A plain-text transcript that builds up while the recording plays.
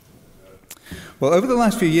Well, over the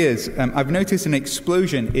last few years, I've noticed an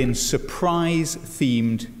explosion in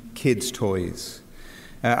surprise-themed kids' toys.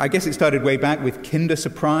 I guess it started way back with Kinder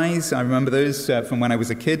Surprise. I remember those from when I was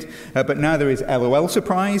a kid. But now there is LOL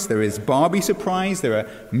Surprise, there is Barbie Surprise, there are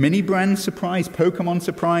Mini Brand Surprise, Pokemon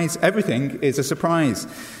Surprise. Everything is a surprise.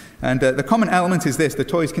 And the common element is this: the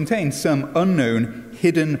toys contain some unknown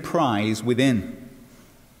hidden prize within.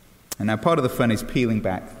 And now part of the fun is peeling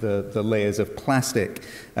back the layers of plastic,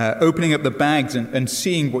 opening up the bags and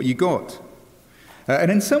seeing what you got. And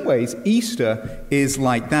in some ways, Easter is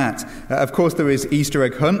like that. Of course, there is Easter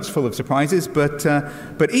egg hunts full of surprises,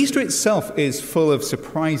 but Easter itself is full of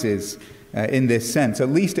surprises in this sense. At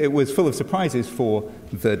least it was full of surprises for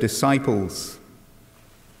the disciples.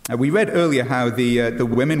 We read earlier how the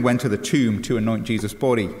women went to the tomb to anoint Jesus'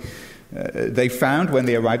 body. They found when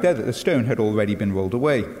they arrived there that the stone had already been rolled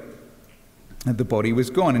away. The body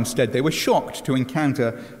was gone. Instead, they were shocked to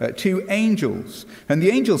encounter two angels. And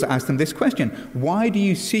the angels asked them this question: "Why do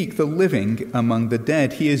you seek the living among the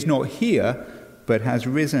dead? He is not here, but has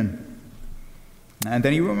risen." And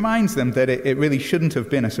then he reminds them that it really shouldn't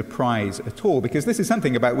have been a surprise at all, because this is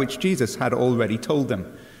something about which Jesus had already told them.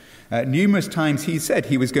 Numerous times he said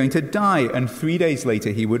he was going to die, and 3 days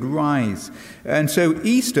later he would rise. And so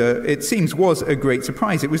Easter, it seems, was a great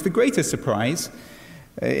surprise. It was the greatest surprise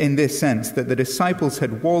in this sense, that the disciples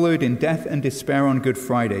had wallowed in death and despair on Good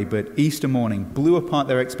Friday, but Easter morning blew apart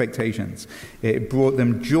their expectations. It brought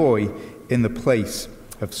them joy in the place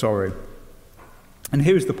of sorrow. And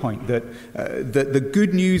here's the point, that the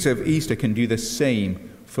good news of Easter can do the same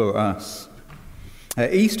for us.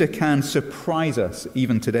 Easter can surprise us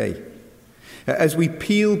even today. As we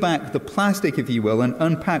peel back the plastic, if you will, and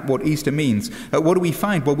unpack what Easter means, what do we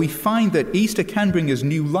find? Well, we find that Easter can bring us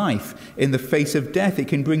new life in the face of death. It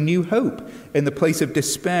can bring new hope in the place of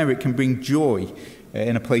despair. It can bring joy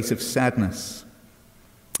in a place of sadness.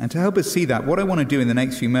 And to help us see that, what I want to do in the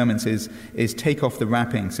next few moments is take off the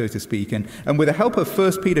wrapping, so to speak. And with the help of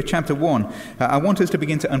 1 Peter chapter 1, I want us to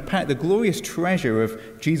begin to unpack the glorious treasure of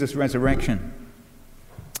Jesus' resurrection.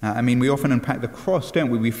 We often unpack the cross, don't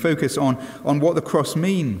we? We focus on what the cross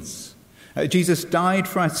means. Jesus died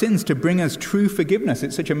for our sins to bring us true forgiveness.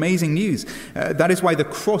 It's such amazing news. That is why the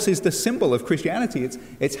cross is the symbol of Christianity.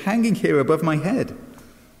 It's hanging here above my head.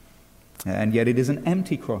 And yet it is an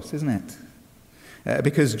empty cross, isn't it?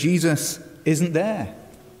 Because Jesus isn't there.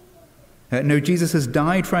 No, Jesus has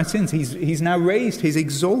died for our sins. He's now raised. He's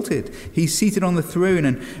exalted. He's seated on the throne.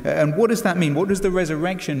 And what does that mean? What does the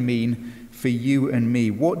resurrection mean for you and me?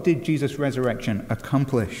 What did Jesus' resurrection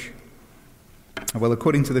accomplish? Well,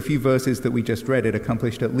 according to the few verses that we just read, it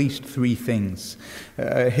accomplished at least three things.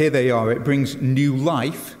 Here they are. It brings new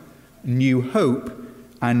life, new hope,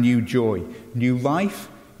 and new joy. New life,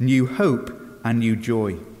 new hope, and new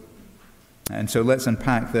joy. And so let's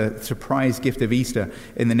unpack the surprise gift of Easter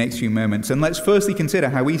in the next few moments. And let's firstly consider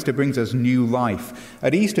how Easter brings us new life.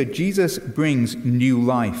 At Easter, Jesus brings new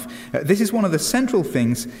life. This is one of the central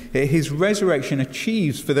things his resurrection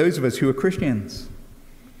achieves for those of us who are Christians.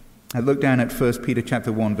 Look down at 1 Peter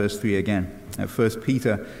chapter 1, verse 3 again. At 1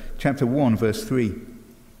 Peter chapter 1, verse 3.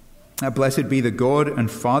 Blessed be the God and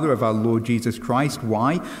Father of our Lord Jesus Christ.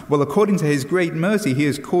 Why? Well, according to his great mercy, he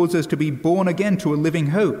has caused us to be born again to a living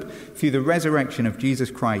hope through the resurrection of Jesus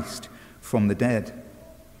Christ from the dead.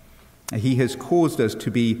 He has caused us to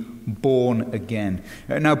be born again.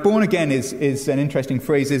 Now, born again is an interesting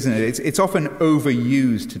phrase, isn't it? It's often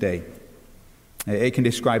overused today. It can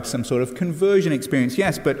describe some sort of conversion experience,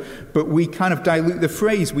 yes, but we kind of dilute the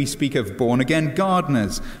phrase. We speak of born-again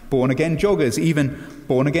gardeners, born-again joggers, even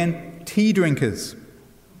born-again tea drinkers.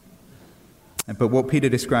 But what Peter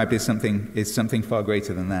described is something far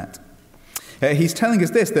greater than that. He's telling us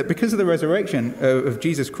this, that because of the resurrection of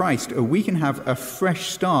Jesus Christ, we can have a fresh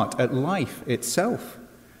start at life itself.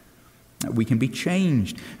 We can be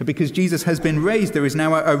changed. Because Jesus has been raised, there is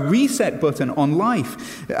now a reset button on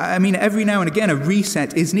life. Every now and again a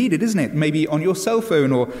reset is needed, isn't it? Maybe on your cell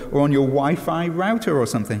phone or on your Wi-Fi router or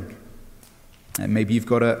something. And maybe you've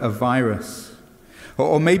got a virus.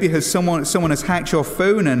 Or maybe someone has hacked your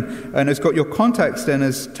phone and has got your contacts and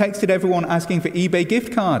has texted everyone asking for eBay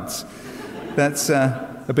gift cards. That's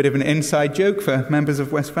a bit of an inside joke for members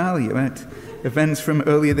of West Valley about events from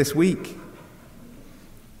earlier this week.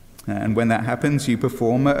 And when that happens, you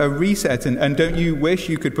perform a reset. And don't you wish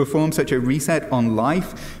you could perform such a reset on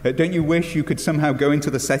life? Don't you wish you could somehow go into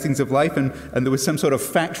the settings of life and there was some sort of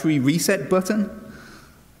factory reset button?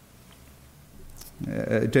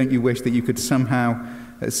 Don't you wish that you could somehow,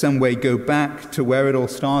 some way, go back to where it all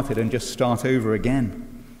started and just start over again?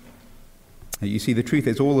 You see, the truth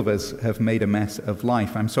is all of us have made a mess of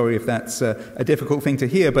life. I'm sorry if that's a difficult thing to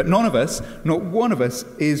hear, but none of us, not one of us,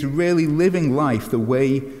 is really living life the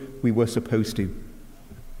way we were supposed to.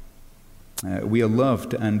 We are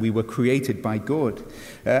loved and we were created by God.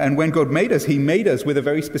 And when God made us, he made us with a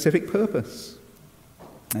very specific purpose.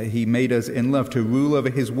 He made us in love to rule over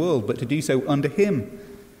his world, but to do so under him.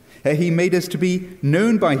 He made us to be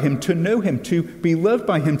known by him, to know him, to be loved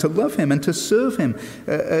by him, to love him, and to serve him.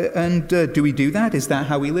 Do we do that? Is that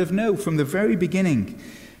how we live? No, from the very beginning.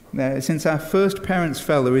 Since our first parents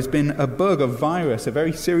fell, there has been a bug, a virus, a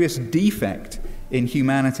very serious defect in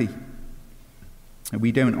humanity.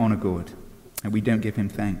 We don't honor God, and we don't give him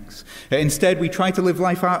thanks. Instead, we try to live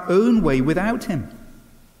life our own way without him.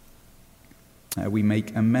 We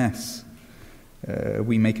make a mess.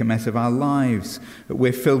 We make a mess of our lives.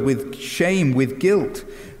 We're filled with shame, with guilt.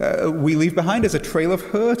 We leave behind us a trail of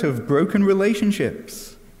hurt, of broken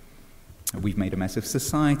relationships. We've made a mess of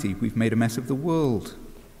society. We've made a mess of the world.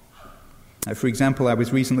 For example, I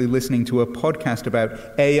was recently listening to a podcast about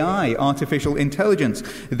AI, artificial intelligence.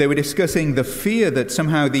 They were discussing the fear that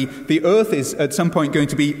somehow the earth is at some point going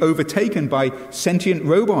to be overtaken by sentient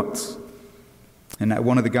robots. And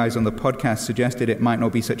one of the guys on the podcast suggested it might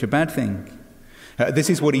not be such a bad thing.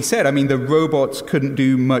 This is what he said. I mean, the robots couldn't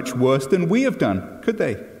do much worse than we have done, could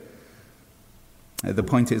they? The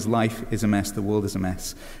point is, life is a mess, the world is a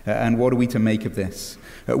mess. And what are we to make of this?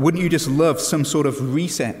 Wouldn't you just love some sort of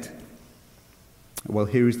reset? Well,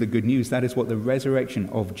 here is the good news. That is what the resurrection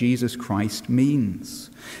of Jesus Christ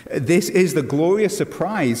means. This is the glorious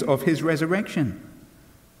surprise of his resurrection.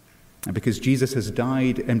 And because Jesus has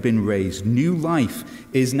died and been raised, new life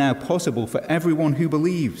is now possible for everyone who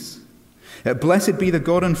believes. Blessed be the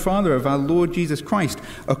God and Father of our Lord Jesus Christ.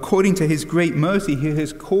 According to his great mercy, he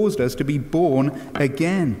has caused us to be born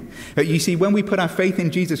again. You see, when we put our faith in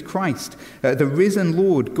Jesus Christ, the risen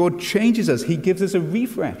Lord, God changes us. He gives us a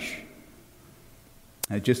refresh.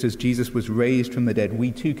 Just as Jesus was raised from the dead, we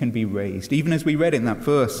too can be raised, even as we read in that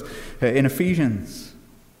verse in Ephesians.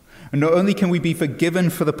 And not only can we be forgiven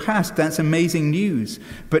for the past, that's amazing news,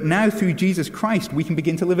 but now through Jesus Christ, we can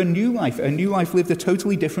begin to live a new life lived a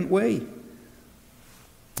totally different way.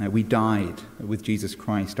 We died with Jesus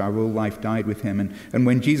Christ. Our old life died with him. And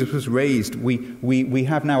when Jesus was raised, we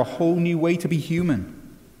have now a whole new way to be human.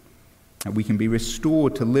 We can be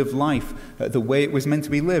restored to live life the way it was meant to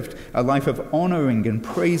be lived, a life of honoring and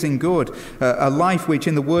praising God, a life which,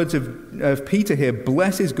 in the words of Peter here,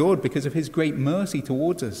 blesses God because of his great mercy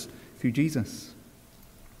towards us through Jesus.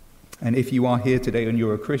 And if you are here today and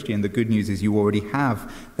you're a Christian, the good news is you already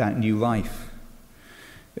have that new life.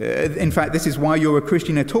 In fact, this is why you're a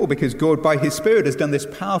Christian at all, because God, by his Spirit, has done this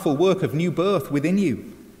powerful work of new birth within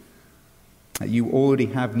you. You already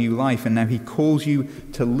have new life, and now he calls you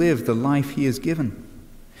to live the life he has given.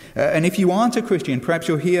 And if you aren't a Christian, perhaps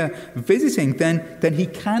you're here visiting, then he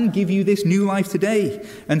can give you this new life today.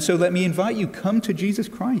 And so let me invite you, come to Jesus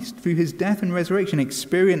Christ through his death and resurrection.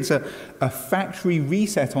 Experience a factory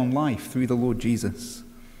reset on life through the Lord Jesus.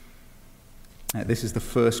 This is the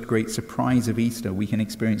first great surprise of Easter. We can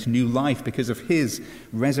experience new life because of his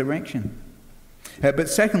resurrection. But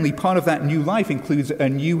secondly, part of that new life includes a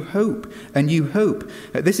new hope. A new hope.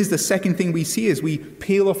 This is the second thing we see as we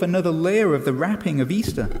peel off another layer of the wrapping of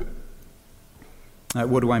Easter.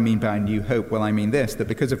 What do I mean by new hope? Well, I mean this, that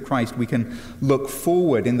because of Christ we can look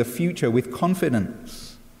forward in the future with confidence.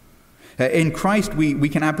 In Christ we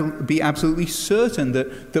can be absolutely certain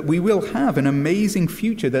that we will have an amazing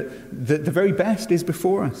future, that the very best is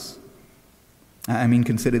before us. I mean,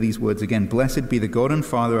 consider these words again. Blessed be the God and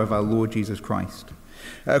Father of our Lord Jesus Christ.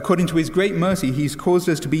 According to his great mercy, he's caused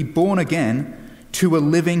us to be born again to a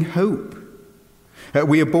living hope.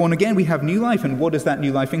 We are born again, we have new life. And what does that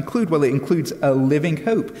new life include? Well, it includes a living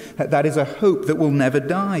hope. That is a hope that will never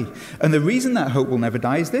die. And the reason that hope will never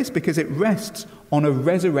die is this, because it rests on a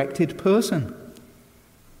resurrected person.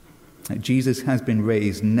 Jesus has been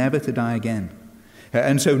raised never to die again.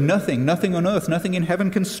 And so nothing on earth, nothing in heaven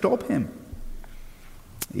can stop him.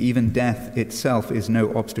 Even death itself is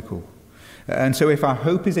no obstacle. And so if our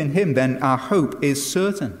hope is in him, then our hope is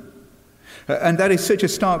certain. And that is such a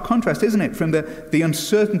stark contrast, isn't it, from the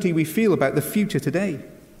uncertainty we feel about the future today.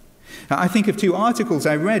 I think of two articles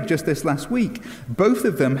I read just this last week. Both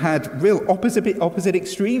of them had real opposite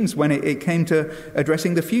extremes when it came to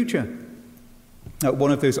addressing the future.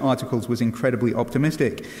 One of those articles was incredibly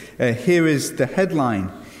optimistic. Here is the headline: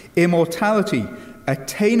 Immortality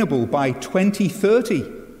attainable by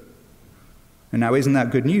 2030. And now, isn't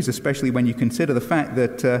that good news, especially when you consider the fact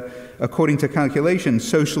that, according to calculations,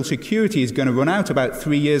 Social Security is going to run out about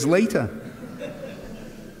 3 years later.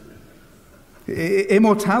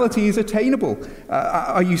 Immortality is attainable.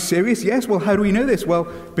 Are you serious? Yes. Well, how do we know this? Well,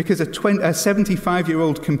 because a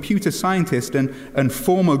 75-year-old computer scientist and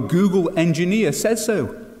former Google engineer says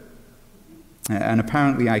so. And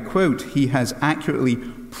apparently, I quote, he has accurately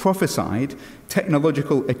prophesied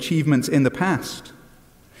technological achievements in the past.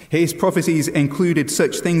 His prophecies included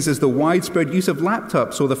such things as the widespread use of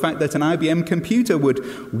laptops or the fact that an IBM computer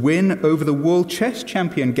would win over the world chess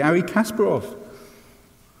champion Garry Kasparov.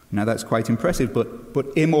 Now that's quite impressive, but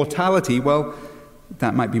immortality, well,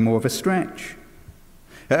 that might be more of a stretch.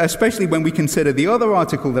 Especially when we consider the other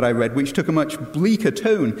article that I read, which took a much bleaker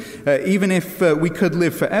tone. Even if we could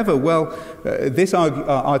live forever, well, this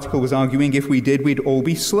article was arguing if we did, we'd all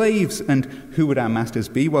be slaves. And who would our masters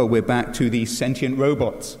be? Well, we're back to these sentient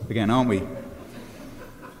robots again, aren't we?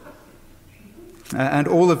 And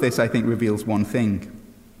all of this, I think, reveals one thing.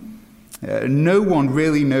 No one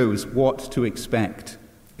really knows what to expect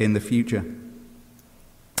in the future.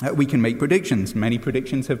 We can make predictions. Many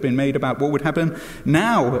predictions have been made about what would happen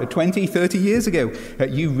now, 20, 30 years ago.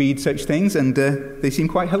 You read such things and they seem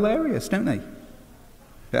quite hilarious, don't they?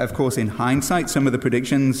 Of course, in hindsight, some of the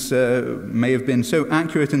predictions may have been so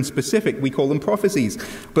accurate and specific, we call them prophecies.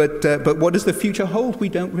 But what does the future hold? We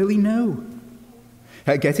don't really know.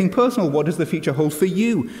 Getting personal, what does the future hold for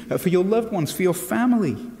you, for your loved ones, for your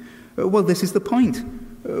family? Well, this is the point.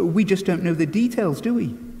 We just don't know the details, do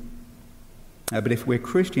we? But if we're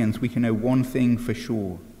Christians, we can know one thing for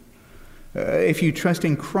sure. If you trust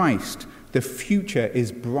in Christ, the future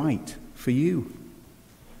is bright for you.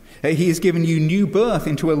 He has given you new birth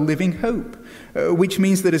into a living hope, which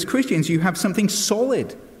means that as Christians, you have something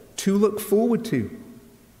solid to look forward to.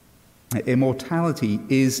 Immortality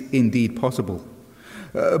is indeed possible.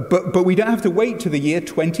 But we don't have to wait to the year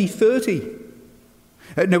 2030.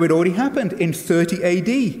 No, it already happened in 30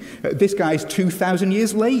 AD. This guy's 2,000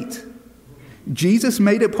 years late. Jesus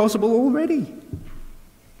made it possible already.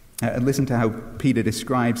 And listen to how Peter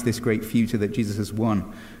describes this great future that Jesus has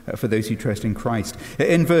won for those who trust in Christ.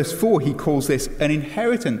 In verse 4, he calls this an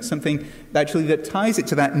inheritance, something actually that ties it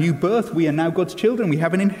to that new birth. We are now God's children. We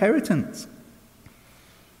have an inheritance.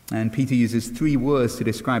 And Peter uses 3 words to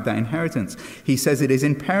describe that inheritance. He says it is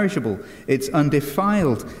imperishable, it's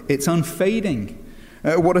undefiled, it's unfading.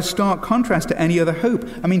 What a stark contrast to any other hope.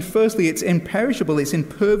 I mean, firstly, it's imperishable, it's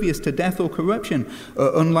impervious to death or corruption,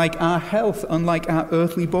 unlike our health, unlike our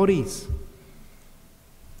earthly bodies.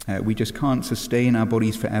 We just can't sustain our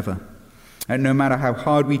bodies forever. No matter how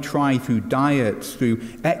hard we try through diet, through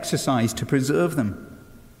exercise to preserve them.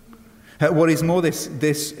 What is more,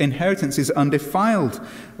 this inheritance is undefiled,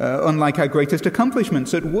 unlike our greatest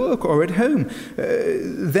accomplishments at work or at home.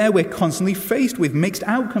 There we're constantly faced with mixed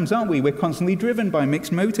outcomes, aren't we? We're constantly driven by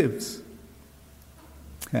mixed motives.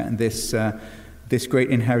 And this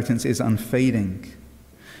great inheritance is unfading.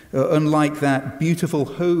 Unlike that beautiful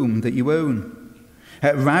home that you own,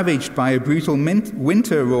 ravaged by a brutal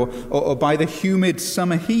winter or by the humid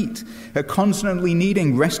summer heat, constantly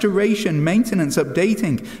needing restoration, maintenance,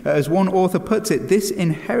 updating. As one author puts it, this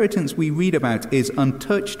inheritance we read about is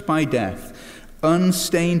untouched by death,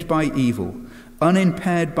 unstained by evil,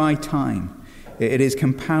 unimpaired by time. It is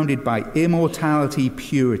compounded by immortality,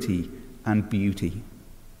 purity, and beauty.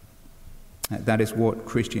 That is what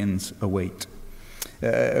Christians await.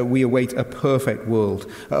 We await a perfect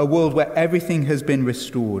world, a world where everything has been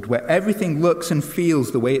restored, where everything looks and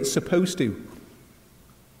feels the way it's supposed to.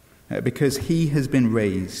 Because he has been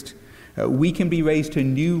raised. We can be raised to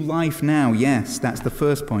new life now, yes, that's the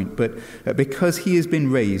first point. But because he has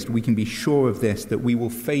been raised, we can be sure of this, that we will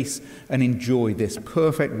face and enjoy this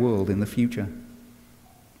perfect world in the future.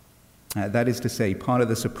 That is to say, part of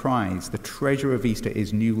the surprise, the treasure of Easter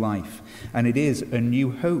is new life, and it is a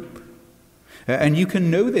new hope. And you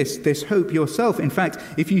can know this hope yourself. In fact,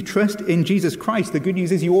 if you trust in Jesus Christ, the good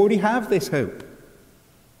news is you already have this hope.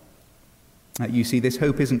 You see, this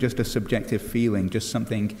hope isn't just a subjective feeling, just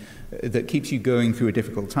something that keeps you going through a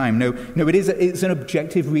difficult time. No, it's an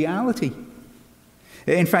objective reality.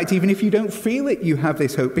 In fact, even if you don't feel it, you have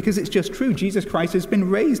this hope because it's just true. Jesus Christ has been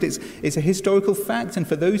raised. It's a historical fact, and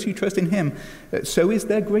for those who trust in him, so is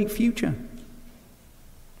their great future.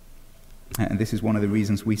 And this is one of the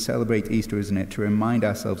reasons we celebrate Easter, isn't it? To remind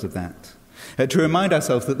ourselves of that. To remind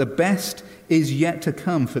ourselves that the best is yet to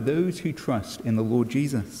come for those who trust in the Lord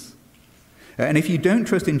Jesus. And if you don't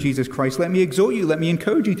trust in Jesus Christ, let me exhort you, let me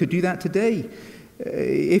encourage you to do that today.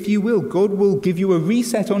 If you will, God will give you a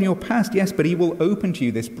reset on your past, yes, but he will open to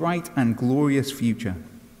you this bright and glorious future.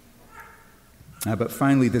 But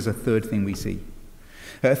finally, there's a third thing we see.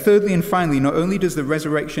 Thirdly and finally, not only does the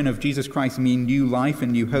resurrection of Jesus Christ mean new life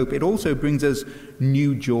and new hope, it also brings us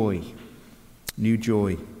new joy. new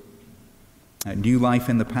joy, new life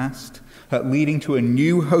in the past, leading to a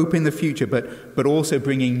new hope in the future, but also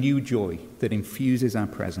bringing new joy that infuses our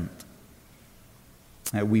present.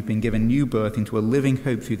 We've been given new birth into a living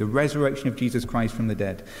hope through the resurrection of Jesus Christ from the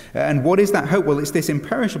dead. And what is that hope? Well, it's this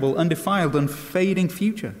imperishable, undefiled, unfading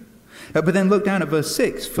future. But then look down at verse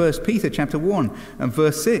 6, 1 Peter chapter 1 and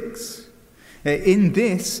verse 6. In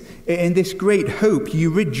this great hope you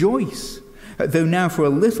rejoice, though now for a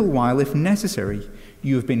little while, if necessary,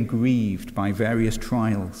 you have been grieved by various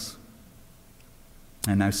trials.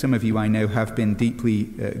 And now some of you, I know, have been deeply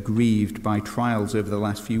grieved by trials over the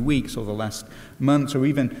last few weeks or the last months or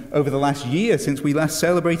even over the last year since we last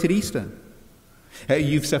celebrated Easter.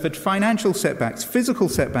 You've suffered financial setbacks, physical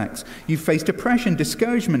setbacks. You've faced depression,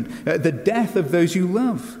 discouragement, the death of those you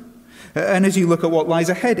love. And as you look at what lies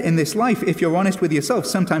ahead in this life, if you're honest with yourself,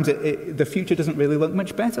 sometimes the future doesn't really look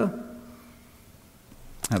much better.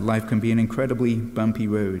 Life can be an incredibly bumpy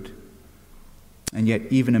road. And yet,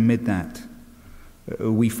 even amid that,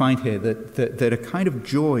 we find here that a kind of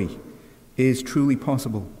joy is truly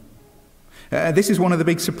possible. This is one of the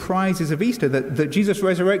big surprises of Easter, that Jesus'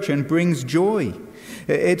 resurrection brings joy.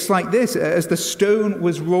 It's like this: as the stone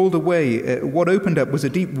was rolled away, what opened up was a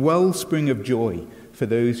deep wellspring of joy for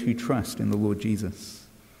those who trust in the Lord Jesus.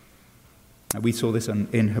 We saw this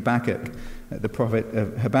in Habakkuk, the prophet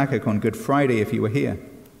of Habakkuk on Good Friday, if you were here.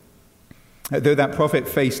 Though that prophet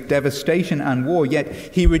faced devastation and war,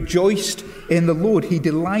 yet he rejoiced in the Lord. He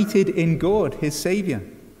delighted in God, his Savior.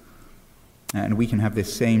 And we can have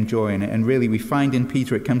this same joy. And really we find in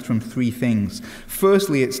Peter it comes from three things.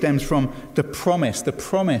 Firstly, it stems from the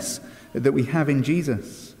promise that we have in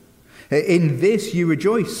Jesus. In this you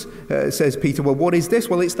rejoice, says Peter. Well, what is this?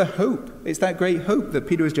 Well, it's the hope. It's that great hope that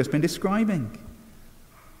Peter has just been describing.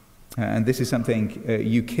 And this is something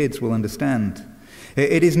you kids will understand.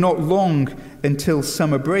 It is not long until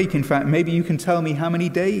summer break. In fact, maybe you can tell me how many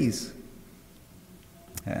days.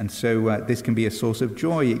 And so this can be a source of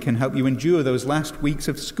joy. It can help you endure those last weeks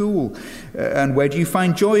of school. And where do you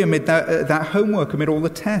find joy amid that homework, amid all the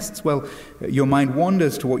tests? Well, your mind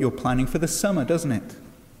wanders to what you're planning for the summer, doesn't it?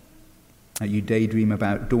 You daydream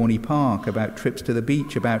about Dorney Park, about trips to the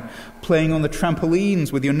beach, about playing on the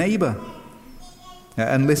trampolines with your neighbor.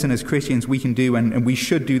 And listen, as Christians, we can do, and we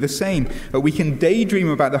should do the same. We can daydream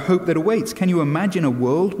about the hope that awaits. Can you imagine a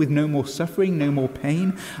world with no more suffering, no more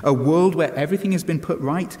pain? A world where everything has been put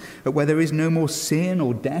right, where there is no more sin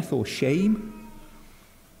or death or shame?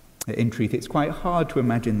 In truth, it's quite hard to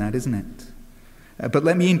imagine that, isn't it? But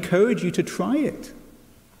let me encourage you to try it.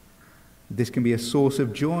 This can be a source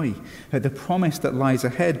of joy, the promise that lies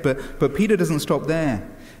ahead. But Peter doesn't stop there.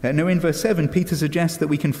 No, in verse 7, Peter suggests that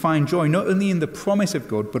we can find joy not only in the promise of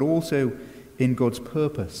God, but also in God's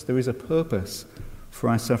purpose. There is a purpose for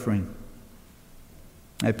our suffering.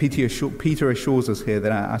 Peter assures us here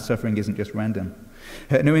that our suffering isn't just random.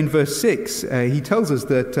 No, in verse 6, he tells us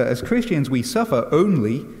that as Christians we suffer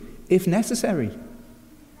only if necessary.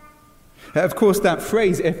 Of course, that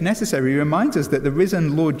phrase, if necessary, reminds us that the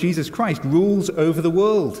risen Lord Jesus Christ rules over the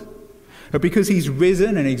world. Because he's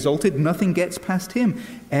risen and exalted, nothing gets past him.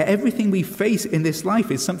 Everything we face in this life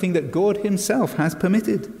is something that God himself has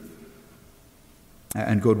permitted.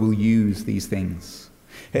 And God will use these things.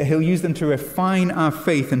 He'll use them to refine our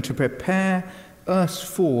faith and to prepare us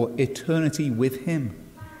for eternity with him.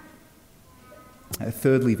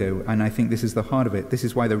 Thirdly, though, and I think this is the heart of it, this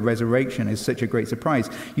is why the resurrection is such a great surprise.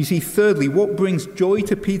 You see, thirdly, what brings joy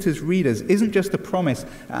to Peter's readers isn't just the promise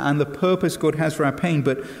and the purpose God has for our pain,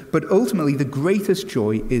 but ultimately the greatest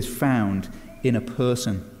joy is found in a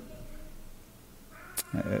person.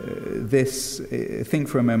 Think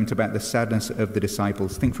for a moment about the sadness of the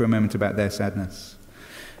disciples. Think for a moment about their sadness.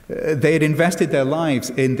 They had invested their lives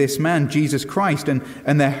in this man, Jesus Christ,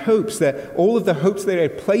 and their hopes, that all of the hopes they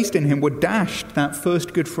had placed in him were dashed that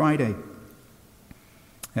first Good Friday.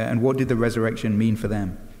 And what did the resurrection mean for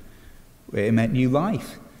them? It meant new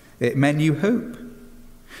life. It meant new hope.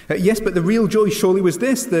 Yes, but the real joy surely was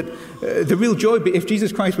this, that the real joy, if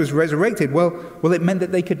Jesus Christ was resurrected, well, it meant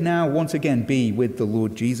that they could now once again be with the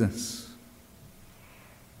Lord Jesus.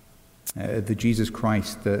 The Jesus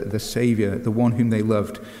Christ, the Savior, the one whom they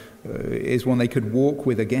loved, is one they could walk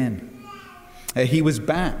with again. He was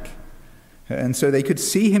back, and so they could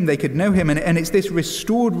see him, they could know him, and it's this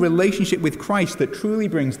restored relationship with Christ that truly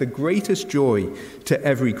brings the greatest joy to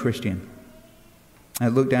every Christian.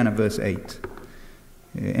 Look down at verse 8.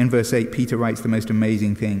 In verse 8, Peter writes the most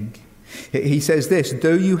amazing thing. He says this: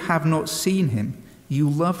 though you have not seen him, you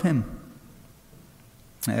love him.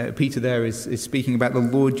 Peter there is speaking about the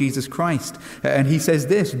Lord Jesus Christ. And he says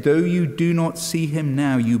this: though you do not see him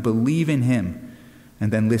now, you believe in him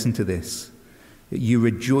And then listen to this. You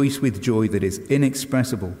rejoice with joy that is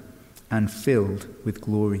inexpressible and filled with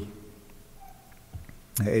glory.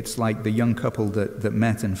 It's like the young couple that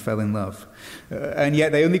met and fell in love. And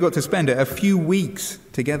yet they only got to spend a few weeks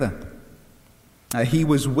together. He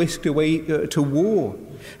was whisked away to war.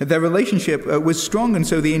 Their relationship was strong, and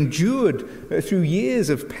so they endured through years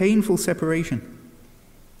of painful separation.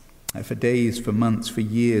 For days, for months, for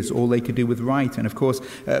years, all they could do was write. And of course,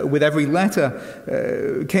 with every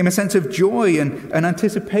letter came a sense of joy and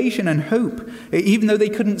anticipation and hope, even though they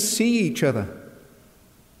couldn't see each other.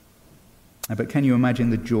 But can you imagine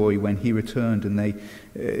the joy when he returned and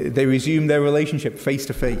they resumed their relationship face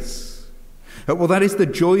to face? Well, that is the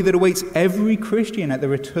joy that awaits every Christian at the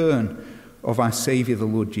return of our Savior, the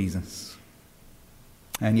Lord Jesus.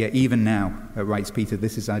 And yet even now, writes Peter,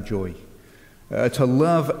 this is our joy. To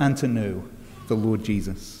love and to know the Lord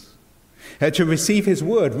Jesus. To receive his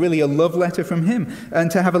word, really a love letter from him.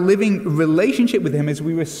 And to have a living relationship with him as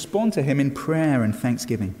we respond to him in prayer and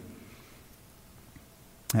thanksgiving.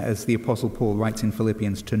 As the Apostle Paul writes in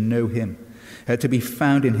Philippians, to know him, to be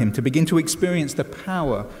found in him, to begin to experience the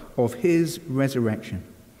power of his resurrection.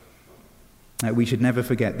 We should never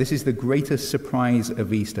forget, this is the greatest surprise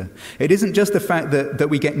of Easter. It isn't just the fact that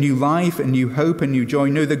we get new life and new hope and new joy.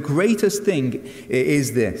 No, the greatest thing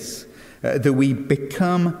is this, that we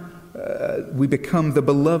become the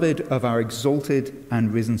beloved of our exalted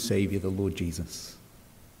and risen Savior, the Lord Jesus.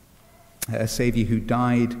 A Savior who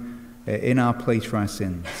died in our place for our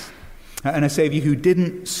sins. And a Savior who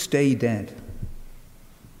didn't stay dead.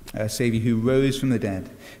 A Savior who rose from the dead,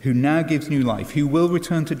 who now gives new life, who will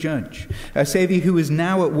return to judge. A Savior who is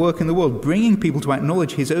now at work in the world, bringing people to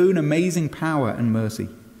acknowledge his own amazing power and mercy.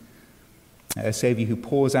 A Savior who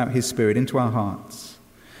pours out his Spirit into our hearts,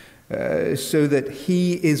 so that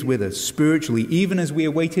he is with us spiritually, even as we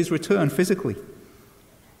await his return physically.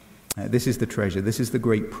 This is the treasure. This is the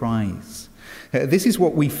great prize. This is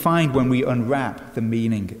what we find when we unwrap the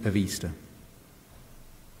meaning of Easter.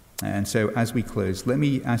 And so as we close, let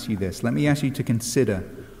me ask you this. Let me ask you to consider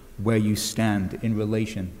where you stand in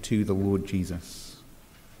relation to the Lord Jesus.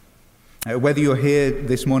 Whether you're here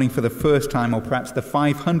this morning for the first time or perhaps the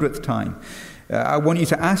 500th time, I want you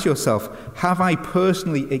to ask yourself, have I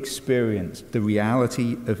personally experienced the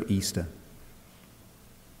reality of Easter?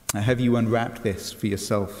 Have you unwrapped this for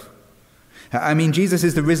yourself? I mean, Jesus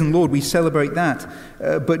is the risen Lord. We celebrate that.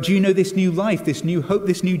 But do you know this new life, this new hope,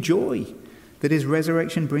 this new joy that his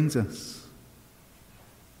resurrection brings us?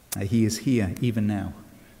 He is here even now,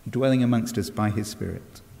 dwelling amongst us by his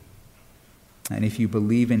Spirit. And if you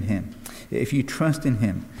believe in him, if you trust in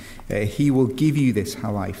him, he will give you this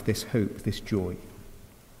life, this hope, this joy.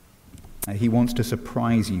 He wants to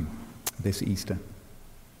surprise you this Easter.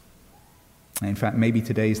 In fact, maybe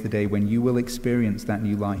today is the day when you will experience that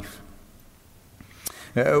new life.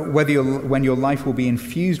 When your life will be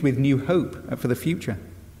infused with new hope for the future.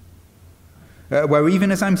 Where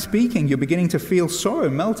even as I'm speaking, you're beginning to feel sorrow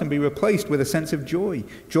melt and be replaced with a sense of joy.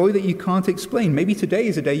 Joy that you can't explain. Maybe today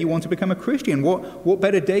is a day you want to become a Christian. What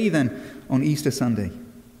better day than on Easter Sunday?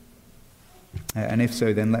 And if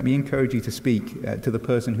so, then let me encourage you to speak to the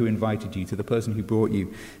person who invited you, to the person who brought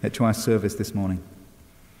you to our service this morning.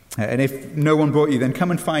 And if no one brought you, then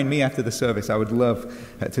come and find me after the service. I would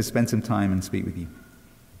love to spend some time and speak with you.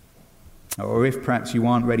 Or if perhaps you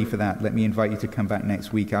aren't ready for that, let me invite you to come back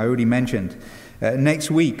next week. I already mentioned next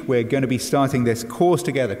week we're going to be starting this course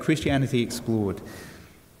together, Christianity Explored.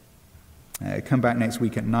 Come back next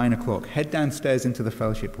week at 9 o'clock. Head downstairs into the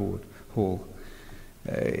fellowship hall.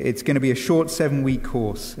 It's going to be a short 7-week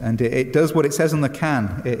course, and it does what it says on the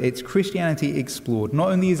can. It's Christianity Explored. Not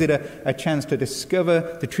only is it a chance to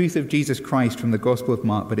discover the truth of Jesus Christ from the Gospel of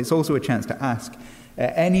Mark, but it's also a chance to ask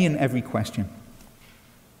any and every question.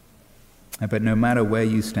 But no matter where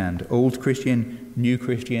you stand, old Christian, new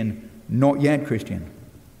Christian, not yet Christian,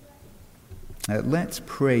 let's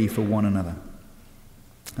pray for one another.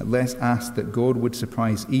 Let's ask that God would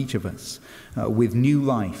surprise each of us with new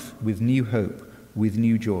life, with new hope, with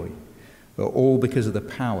new joy, all because of the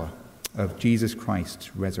power of Jesus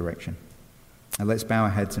Christ's resurrection. Let's bow our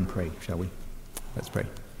heads and pray, shall we? Let's pray.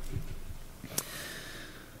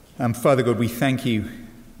 Father God, we thank you.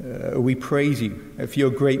 We praise you for your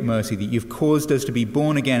great mercy that you've caused us to be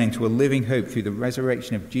born again into a living hope through the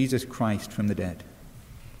resurrection of Jesus Christ from the dead.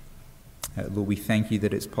 Lord, we thank you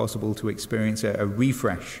that it's possible to experience a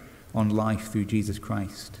refresh on life through Jesus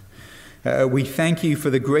Christ. We thank you for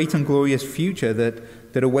the great and glorious future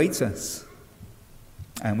that awaits us.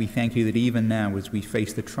 And we thank you that even now, as we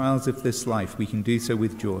face the trials of this life, we can do so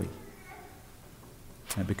with joy.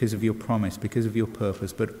 because of your promise, because of your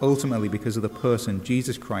purpose, but ultimately because of the person,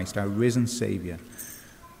 Jesus Christ, our risen Savior.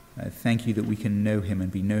 Thank you that we can know him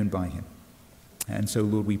and be known by him. And so,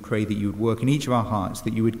 Lord, we pray that you would work in each of our hearts,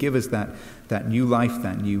 that you would give us that new life,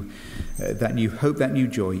 that new hope, that new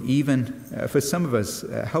joy. Even for some of us,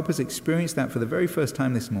 help us experience that for the very first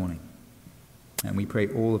time this morning. And we pray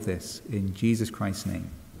all of this in Jesus Christ's name.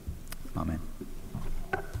 Amen.